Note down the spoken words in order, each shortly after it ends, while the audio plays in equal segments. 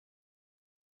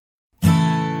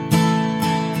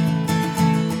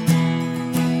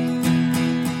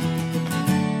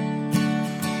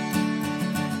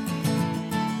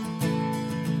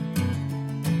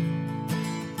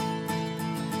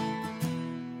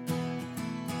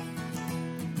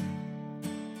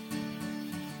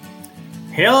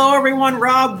Hello, everyone.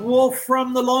 Rob Wolf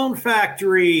from the Loan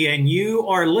Factory, and you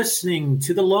are listening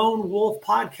to the Lone Wolf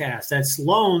Podcast. That's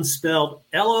loan spelled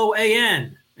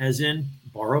Loan, as in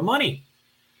borrow money.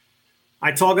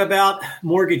 I talk about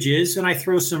mortgages, and I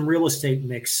throw some real estate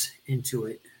mix into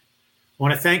it. I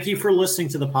want to thank you for listening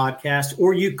to the podcast,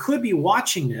 or you could be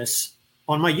watching this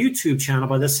on my YouTube channel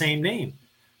by the same name.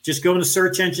 Just go in the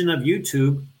search engine of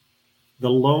YouTube, the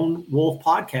Lone Wolf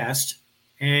Podcast,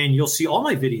 and you'll see all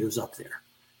my videos up there.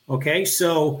 Okay,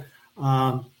 so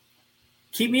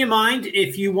keep me in mind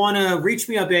if you want to reach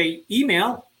me up a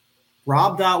email,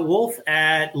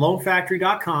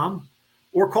 rob.wolf@loanfactory.com,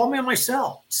 or call me on my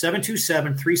cell,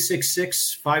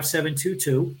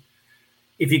 727-366-5722.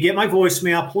 If you get my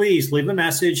voicemail, please leave a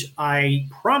message. I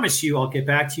promise you I'll get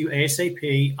back to you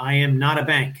ASAP. I am not a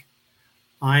bank.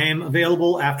 I am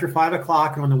available after 5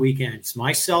 o'clock and on the weekends.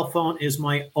 My cell phone is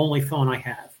my only phone I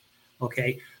have.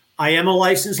 Okay, I am a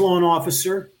licensed loan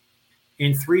officer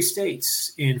in 3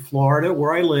 states, in Florida,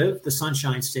 where I live, the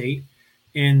Sunshine State,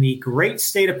 in the great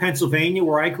state of Pennsylvania,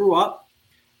 where I grew up,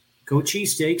 go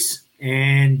cheesesteaks,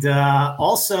 and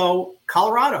also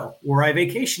Colorado, where I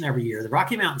vacation every year, the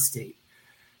Rocky Mountain State.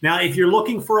 Now, if you're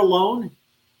looking for a loan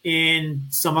in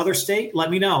some other state, let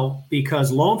me know,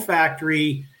 because Loan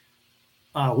Factory,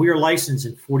 we are licensed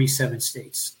in 47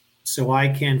 states. So I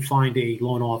can find a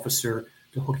loan officer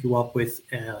to hook you up with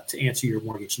to answer your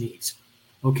mortgage needs.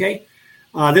 Okay?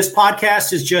 This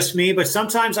podcast is just me, but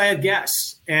sometimes I have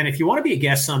guests. And if you want to be a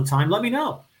guest sometime, let me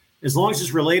know. As long as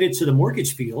it's related to the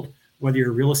mortgage field, whether you're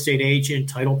a real estate agent,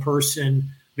 title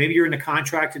person, maybe you're in the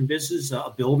contracting business,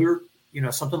 a builder,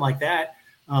 something like that,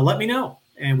 let me know.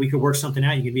 And we could work something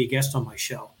out. You can be a guest on my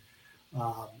show.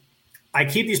 I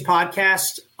keep these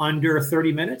podcasts under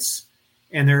 30 minutes,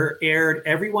 and they're aired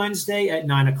every Wednesday at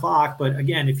 9 o'clock. But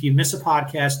again, if you miss a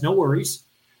podcast, no worries.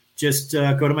 Just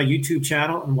go to my YouTube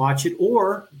channel and watch it,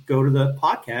 or go to the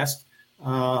podcast,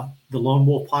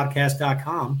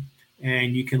 thelonewolfpodcast.com,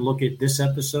 and you can look at this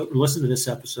episode, or listen to this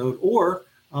episode, or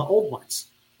old ones.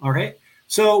 All right.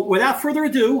 So without further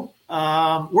ado,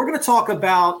 we're going to talk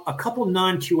about a couple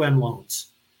non-QM loans.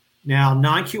 Now,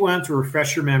 non-QM, to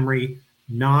refresh your memory,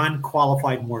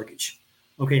 non-qualified mortgage.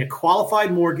 Okay, a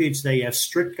qualified mortgage, they have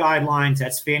strict guidelines.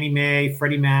 That's Fannie Mae,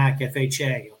 Freddie Mac,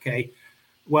 FHA. Okay.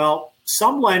 Well,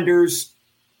 some lenders,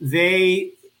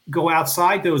 they go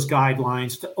outside those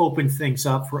guidelines to open things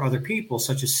up for other people,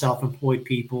 such as self-employed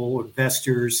people,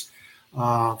 investors,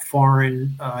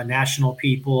 foreign national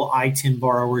people, ITIN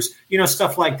borrowers,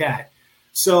 stuff like that.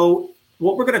 So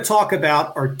what we're going to talk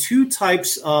about are 2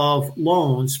 types of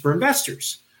loans for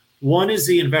investors. One is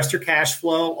the investor cash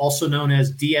flow, also known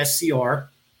as DSCR,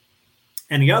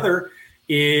 and the other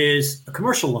is a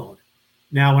commercial loan.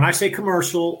 Now, when I say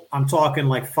commercial, I'm talking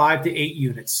like 5 to 8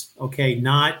 units, okay?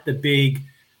 Not the big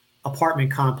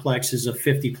apartment complexes of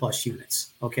 50 plus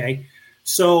units, okay?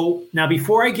 So now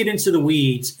before I get into the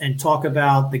weeds and talk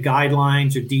about the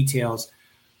guidelines or details,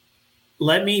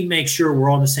 let me make sure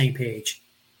we're on the same page.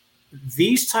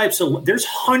 There's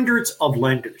hundreds of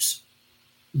lenders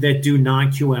that do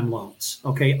non-QM loans,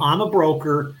 okay? I'm a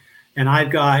broker, and I've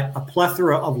got a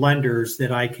plethora of lenders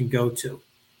that I can go to.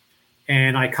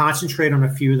 And I concentrate on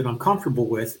a few that I'm comfortable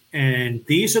with. And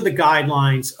these are the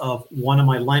guidelines of one of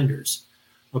my lenders.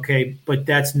 Okay. But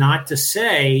that's not to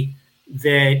say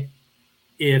that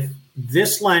if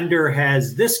this lender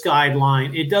has this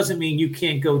guideline, it doesn't mean you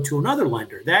can't go to another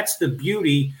lender. That's the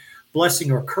beauty,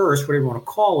 blessing or curse, whatever you want to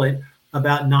call it,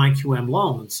 about non-QM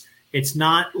loans. It's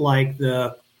not like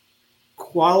the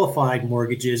qualified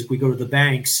mortgages. We go to the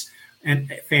banks and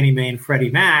Fannie Mae and Freddie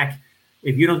Mac.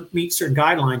 If you don't meet certain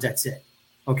guidelines, that's it.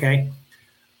 Okay.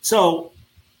 So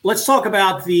let's talk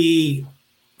about the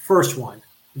first one,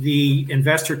 the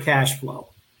investor cash flow.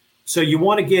 So you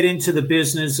want to get into the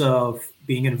business of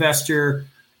being an investor,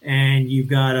 and you've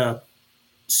got a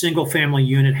single family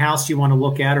unit house you want to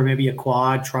look at, or maybe a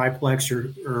quad, triplex,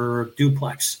 or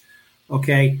duplex.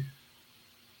 Okay.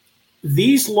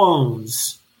 These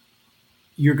loans,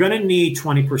 you're going to need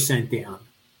 20% down.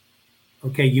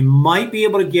 Okay, you might be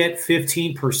able to get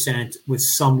 15% with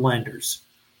some lenders.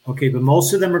 Okay, but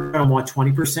most of them are going to want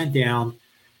 20% down,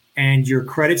 and your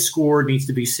credit score needs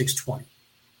to be 620.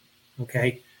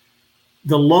 Okay,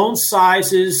 the loan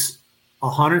sizes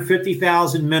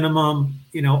 $150,000 minimum,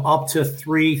 up to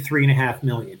 $3.5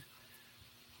 million.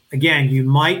 Again, you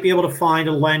might be able to find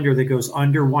a lender that goes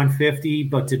under 150,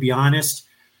 but to be honest,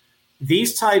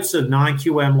 these types of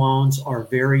non-QM loans are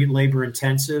very labor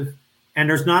intensive, and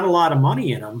there's not a lot of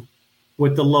money in them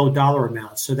with the low dollar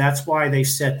amount. So that's why they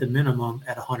set the minimum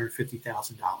at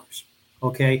 $150,000.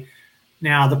 Okay.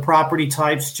 Now, the property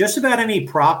types, just about any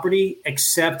property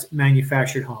except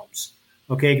manufactured homes.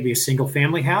 Okay, it can be a single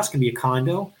family house, can be a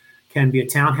condo, can be a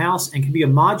townhouse, and can be a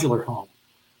modular home.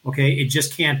 Okay, it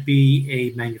just can't be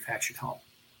a manufactured home.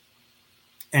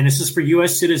 And this is for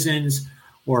U.S. citizens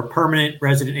or permanent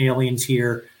resident aliens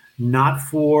here, not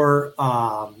for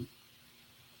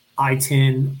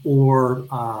ITIN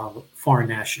or foreign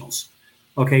nationals.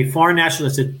 Okay, foreign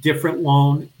nationals, that's a different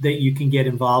loan that you can get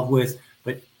involved with,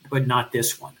 but not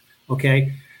this one.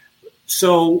 Okay,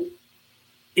 so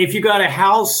if you got a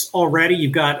house already,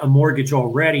 you've got a mortgage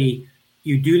already,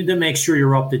 you do need to make sure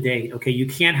you're up to date. Okay, you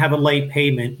can't have a late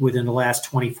payment within the last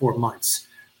 24 months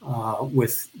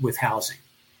with housing,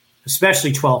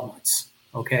 especially 12 months.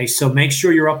 Okay, so make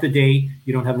sure you're up to date.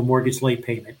 You don't have a mortgage late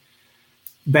payment.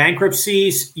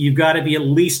 Bankruptcies, you've got to be at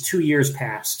least 2 years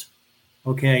past.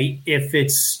 Okay, if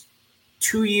it's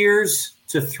 2 years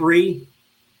to 3,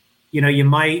 you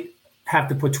might have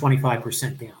to put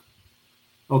 25% down.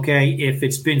 Okay, if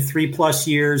it's been 3+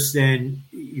 years, then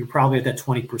you're probably at that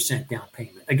 20% down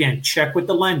payment. Again, check with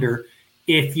the lender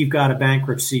if you've got a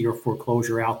bankruptcy or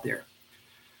foreclosure out there.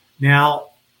 Now,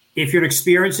 if you're an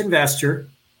experienced investor,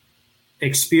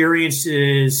 experience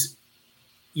is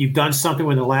you've done something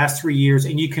within the last 3 years,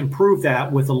 and you can prove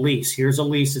that with a lease. Here's a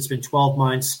lease that's been 12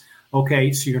 months.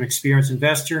 Okay, so you're an experienced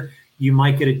investor, you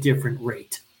might get a different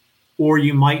rate, or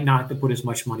you might not have to put as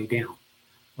much money down.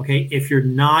 Okay, if you're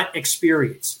not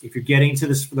experienced, if you're getting into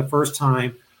this for the first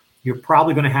time, you're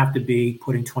probably going to have to be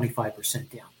putting 25%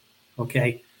 down.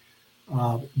 Okay,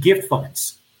 gift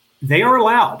funds, they are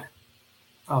allowed.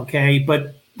 Okay,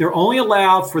 but they're only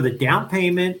allowed for the down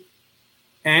payment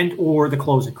and or the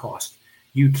closing cost.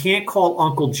 You can't call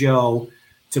Uncle Joe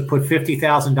to put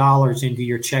 $50,000 into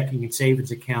your checking and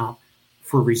savings account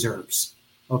for reserves.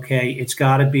 Okay, it's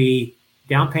got to be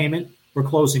down payment or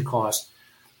closing cost.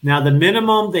 Now, the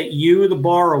minimum that you, the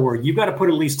borrower, you've got to put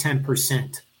at least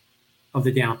 10% of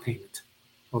the down payment.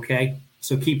 Okay,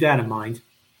 so keep that in mind.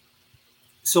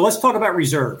 So let's talk about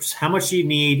reserves. How much do you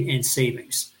need in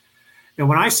savings? Now,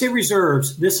 when I say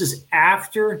reserves, this is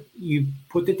after you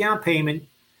put the down payment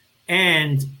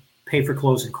and pay for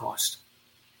closing cost.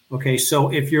 Okay,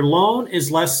 so if your loan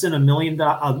is less than $1 million,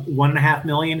 $1.5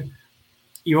 million,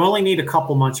 you only need a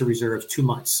couple months of reserves, 2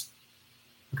 months,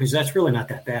 because that's really not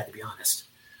that bad, to be honest.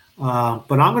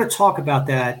 But I'm going to talk about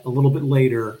that a little bit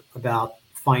later about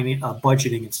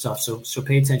budgeting and stuff. So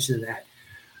pay attention to that.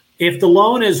 If the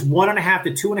loan is 1.5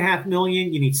 to 2.5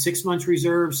 million, you need 6 months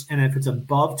reserves. And if it's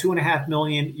above 2.5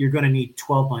 million, you're going to need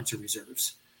 12 months of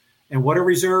reserves. And what are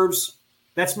reserves?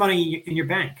 That's money in your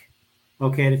bank.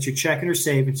 Okay, that's your checking or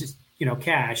savings, it's,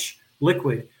 cash,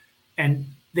 liquid, and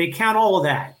they count all of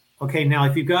that. Okay, now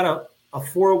if you've got a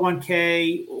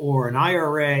 401k or an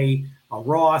IRA, a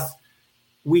Roth,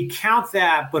 we count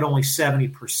that, but only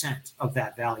 70% of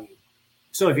that value.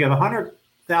 So if you have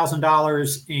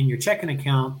 $100,000 in your checking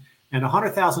account and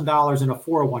 $100,000 in a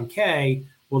 401k,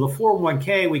 well, the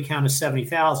 401k we count as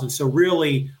 $70,000. So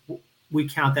really, we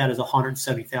count that as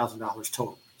 $170,000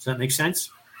 total. Does that make sense?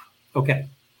 Okay.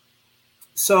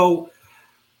 So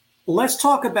let's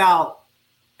talk about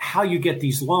how you get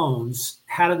these loans.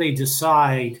 How do they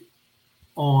decide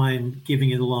on giving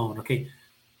you the loan? Okay.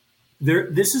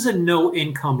 This is a no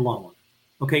income loan.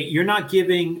 Okay. You're not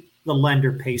giving the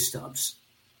lender pay stubs.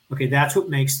 Okay. That's what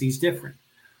makes these different.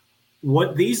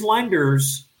 What these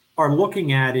lenders are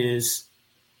looking at is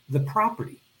the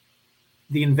property,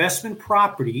 the investment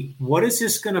property. What is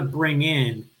this going to bring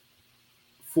in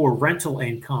for rental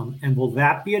income? And will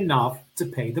that be enough to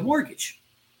pay the mortgage?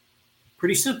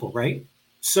 Pretty simple, right?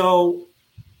 So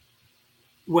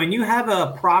when you have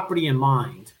a property in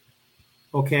mind,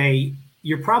 okay,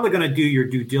 you're probably going to do your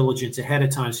due diligence ahead of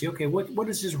time. Say, okay, what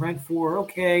is this rent for?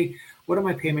 Okay, what are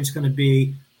my payments going to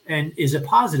be? And is it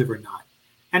positive or not?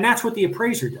 And that's what the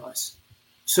appraiser does.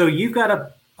 So you've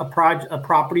got a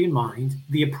property in mind.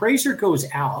 The appraiser goes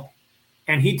out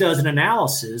and he does an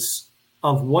analysis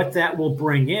of what that will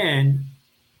bring in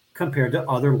compared to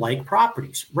other like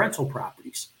properties, rental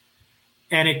properties.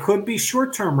 And it could be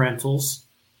short-term rentals,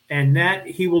 and that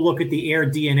he will look at the Air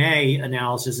DNA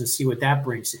analysis and see what that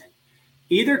brings in.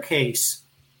 Either case,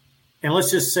 and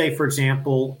let's just say, for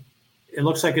example, it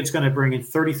looks like it's going to bring in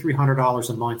 $3,300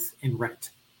 a month in rent.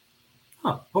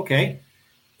 Oh, okay.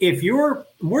 If your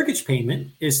mortgage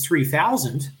payment is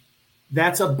 $3,000,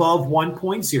 that's above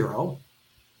 1.0,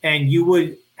 and you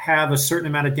would have a certain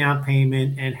amount of down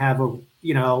payment and have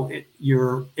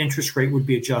your interest rate would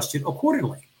be adjusted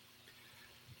accordingly.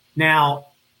 Now,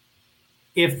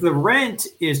 if the rent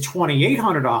is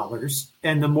 $2,800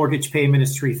 and the mortgage payment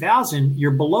is $3,000,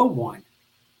 you're below 1.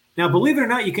 Now, believe it or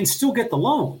not, you can still get the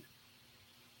loan,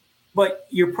 but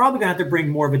you're probably going to have to bring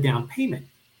more of a down payment.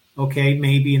 Okay,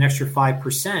 maybe an extra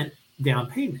 5% down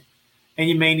payment, and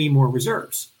you may need more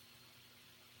reserves.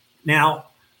 Now,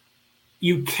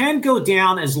 you can go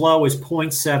down as low as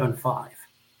 0.75.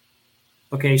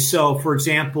 Okay, so for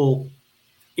example,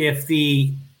 if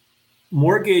the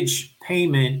mortgage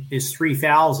payment is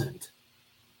 $3,000,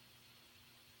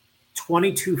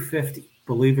 $2,250,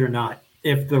 believe it or not.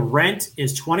 If the rent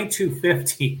is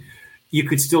 $2,250, you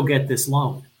could still get this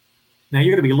loan. Now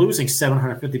you're going to be losing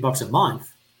 $750 a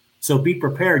month. So be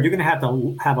prepared. You're going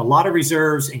to have a lot of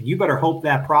reserves, and you better hope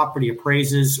that property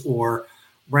appraises or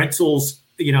rentals,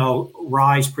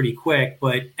 rise pretty quick.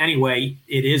 But anyway,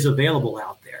 it is available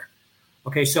out there.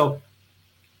 Okay, so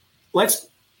let's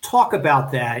talk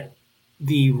about that,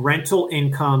 the rental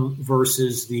income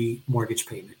versus the mortgage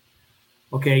payment.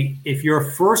 Okay, if you're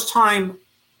a first-time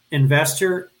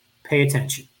investor, pay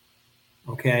attention.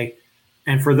 Okay,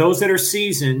 and for those that are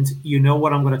seasoned, you know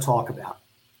what I'm going to talk about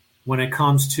when it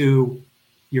comes to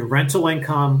your rental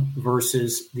income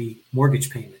versus the mortgage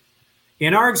payment.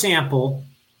 In our example,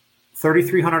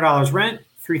 $3,300 rent,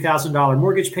 $3,000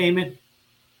 mortgage payment,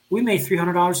 we made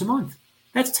 $300 a month.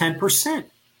 That's 10%.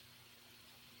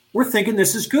 We're thinking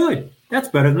this is good. That's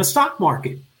better than the stock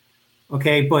market.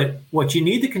 Okay, but what you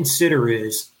need to consider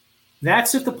is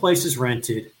that's if the place is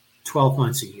rented 12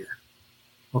 months a year.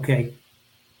 Okay,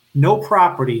 no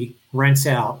property rents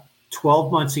out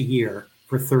 12 months a year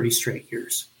for 30 straight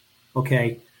years.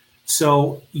 Okay,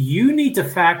 so you need to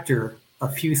factor a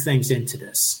few things into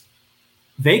this.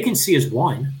 Vacancy is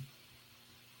one.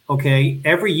 Okay,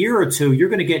 every year or two, you're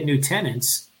going to get new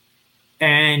tenants,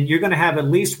 and you're going to have at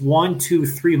least 1, 2,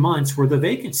 3 months worth of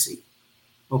vacancy.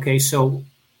 Okay, so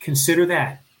consider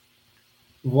that.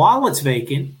 While it's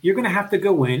vacant, you're going to have to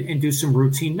go in and do some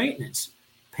routine maintenance,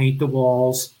 paint the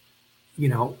walls,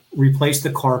 replace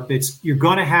the carpets. You're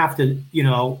going to have to,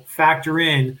 factor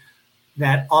in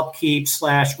that upkeep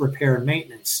 / repair and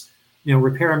maintenance.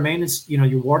 Repair and maintenance,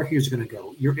 your water heater is going to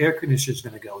go, your air conditioner is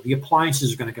going to go, the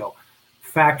appliances are going to go.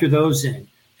 Factor those in.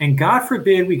 And God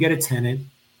forbid we get a tenant,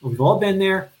 we've all been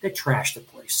there, that trashed the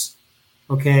place.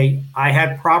 Okay, I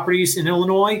had properties in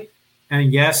Illinois,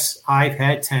 and yes, I've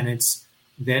had tenants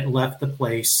that left the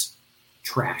place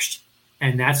trashed,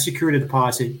 and that security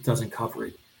deposit doesn't cover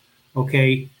it.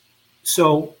 Okay,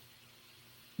 so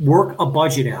work a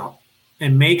budget out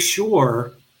and make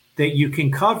sure that you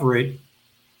can cover it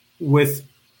with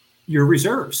your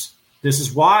reserves. This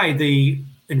is why the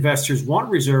investors want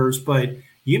reserves, but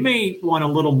you may want a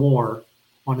little more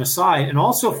on the side. And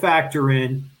also factor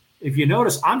in, if you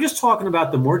notice, I'm just talking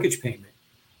about the mortgage payment.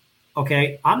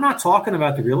 Okay, I'm not talking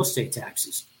about the real estate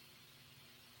taxes,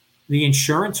 the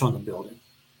insurance on the building.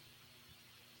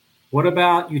 What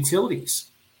about utilities,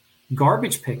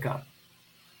 garbage pickup?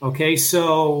 Okay,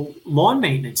 so lawn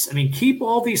maintenance. Keep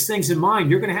all these things in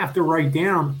mind. You're going to have to write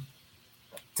down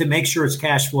to make sure it's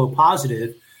cash flow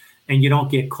positive and you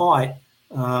don't get caught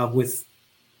with,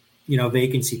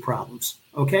 vacancy problems.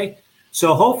 Okay,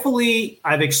 so hopefully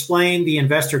I've explained the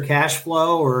investor cash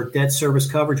flow or debt service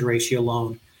coverage ratio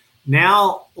loan.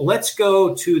 Now let's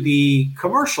go to the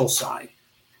commercial side.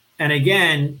 And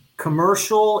again,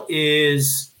 commercial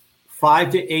is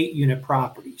 5 to 8 unit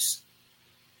properties.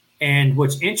 And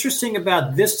what's interesting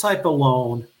about this type of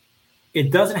loan,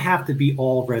 it doesn't have to be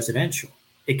all residential.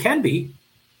 It can be,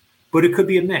 but it could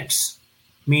be a mix,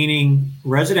 meaning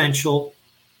residential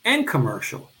and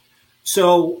commercial.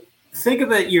 So think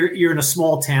of it, you're in a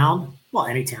small town, well,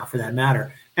 any town for that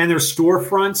matter, and there's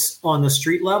storefronts on the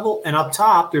street level, and up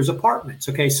top there's apartments.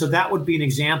 Okay, so that would be an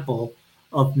example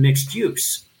of mixed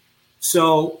use.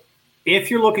 So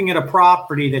if you're looking at a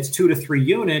property that's 2 to 3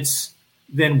 units,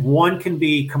 then one can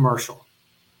be commercial.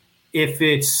 If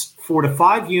it's 4 to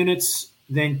 5 units,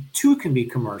 then 2 can be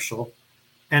commercial.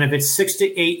 And if it's 6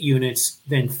 to 8 units,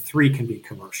 then 3 can be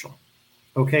commercial.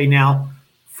 Okay, now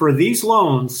for these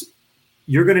loans,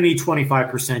 you're going to need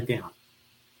 25% down.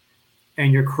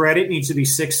 And your credit needs to be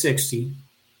 660.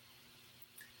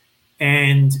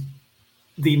 And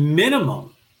the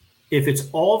minimum, if it's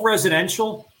all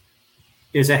residential,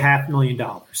 is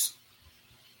 $500,000.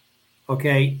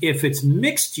 Okay, if it's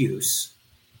mixed use,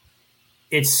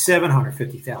 it's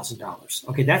 $750,000.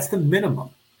 Okay, that's the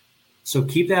minimum. So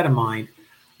keep that in mind.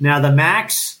 Now the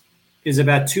max is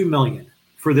about $2 million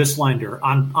for this lender.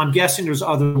 I'm guessing there's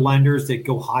other lenders that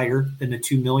go higher than the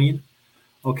 $2 million.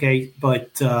 Okay,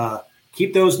 but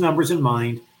keep those numbers in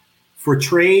mind. For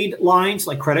trade lines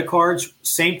like credit cards,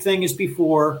 same thing as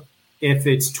before. If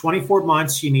it's 24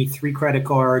 months, you need 3 credit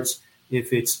cards.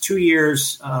 If it's 2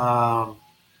 years,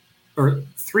 or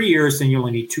 3 years, then you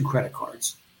only need 2 credit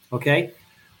cards. Okay.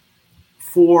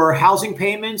 For housing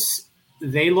payments,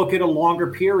 they look at a longer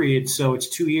period, so it's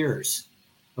 2 years.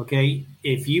 Okay.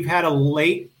 If you've had a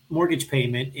late mortgage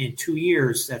payment in 2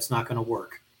 years, that's not going to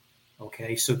work.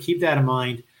 Okay. So keep that in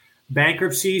mind.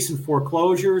 Bankruptcies and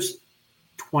foreclosures,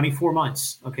 24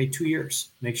 months. Okay. 2 years.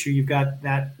 Make sure you've got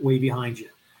that way behind you.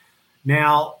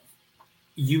 Now,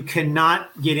 you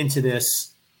cannot get into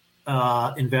this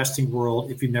investing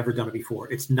world if you've never done it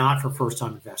before. It's not for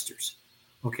first-time investors.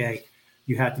 Okay.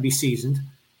 You have to be seasoned.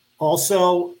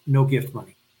 Also, no gift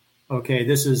money. Okay.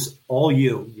 This is all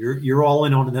you. You're all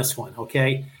in on this one.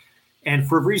 Okay. And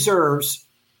for reserves,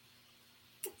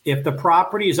 if the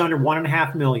property is under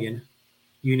 $1.5 million,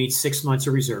 you need 6 months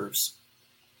of reserves.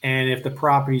 And if the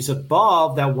property is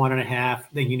above that 1.5,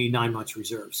 then you need 9 months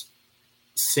reserves.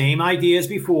 Same idea as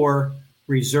before.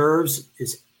 Reserves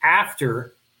is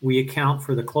after we account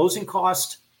for the closing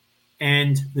cost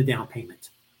and the down payment.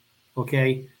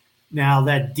 Okay. Now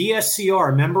that DSCR,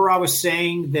 remember I was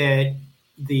saying that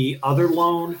the other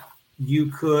loan,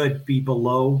 you could be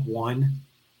below 1,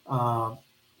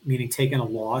 meaning taking a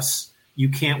loss. You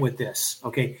can't with this.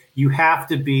 Okay. You have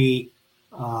to be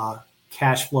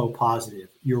cash flow positive.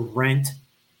 Your rent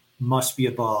must be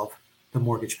above the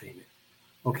mortgage payment.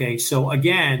 Okay. So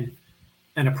again,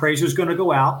 an appraiser is going to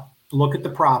go out, look at the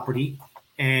property,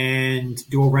 and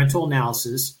do a rental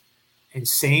analysis. And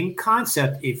same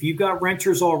concept, if you've got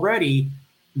renters already,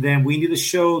 then we need to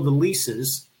show the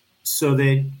leases so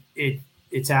that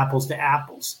it's apples to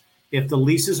apples. If the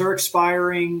leases are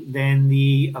expiring, then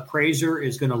the appraiser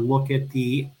is going to look at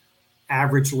the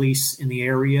average lease in the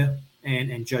area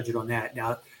and judge it on that.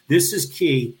 Now, this is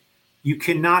key. You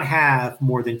cannot have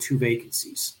more than 2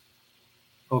 vacancies,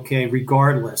 okay,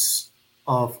 regardless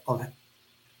of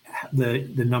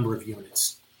the number of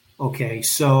units. Okay,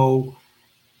 so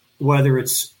whether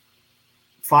it's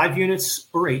 5 units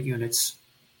or 8 units,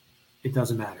 it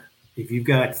doesn't matter. If you've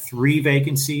got 3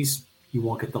 vacancies, you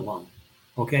won't get the loan.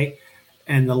 Okay,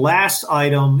 and the last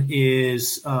item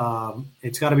is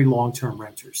it's got to be long-term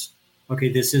renters. Okay,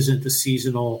 this isn't the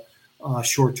seasonal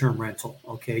short-term rental.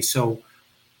 Okay, so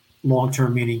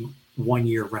long-term meaning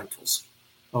 1-year rentals.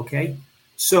 Okay,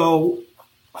 so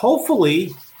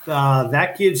hopefully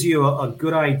that gives you a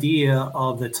good idea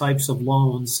of the types of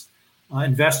loans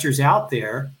investors out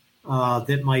there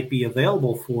that might be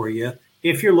available for you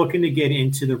if you're looking to get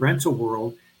into the rental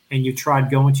world and you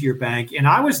tried going to your bank. And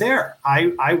I was there.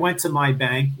 I went to my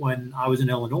bank when I was in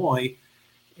Illinois,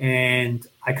 and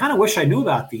I kind of wish I knew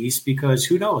about these because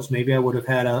who knows, maybe I would have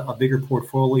had a bigger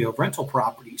portfolio of rental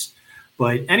properties.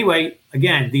 But anyway,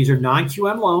 again, these are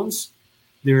non-QM loans.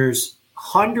 There's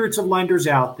hundreds of lenders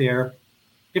out there,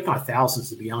 if not thousands,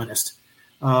 to be honest,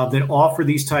 that offer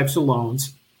these types of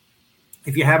loans.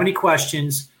 If you have any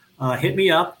questions, hit me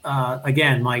up.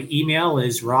 Again, my email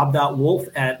is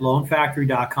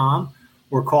rob.wolf@loanfactory.com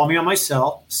or call me on my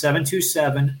cell,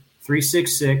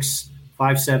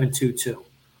 727-366-5722.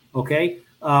 Okay.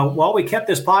 Well, we kept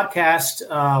this podcast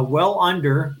well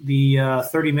under the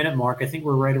 30-minute mark. I think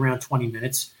we're right around 20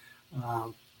 minutes.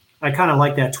 I kind of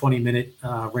like that 20-minute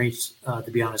range,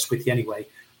 to be honest with you anyway.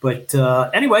 But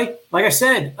anyway, like I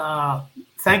said,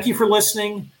 thank you for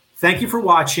listening. Thank you for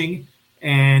watching.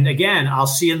 And again, I'll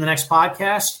see you in the next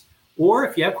podcast. Or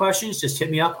if you have questions, just hit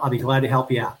me up. I'll be glad to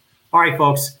help you out. All right,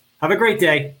 folks. Have a great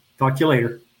day. Talk to you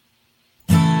later.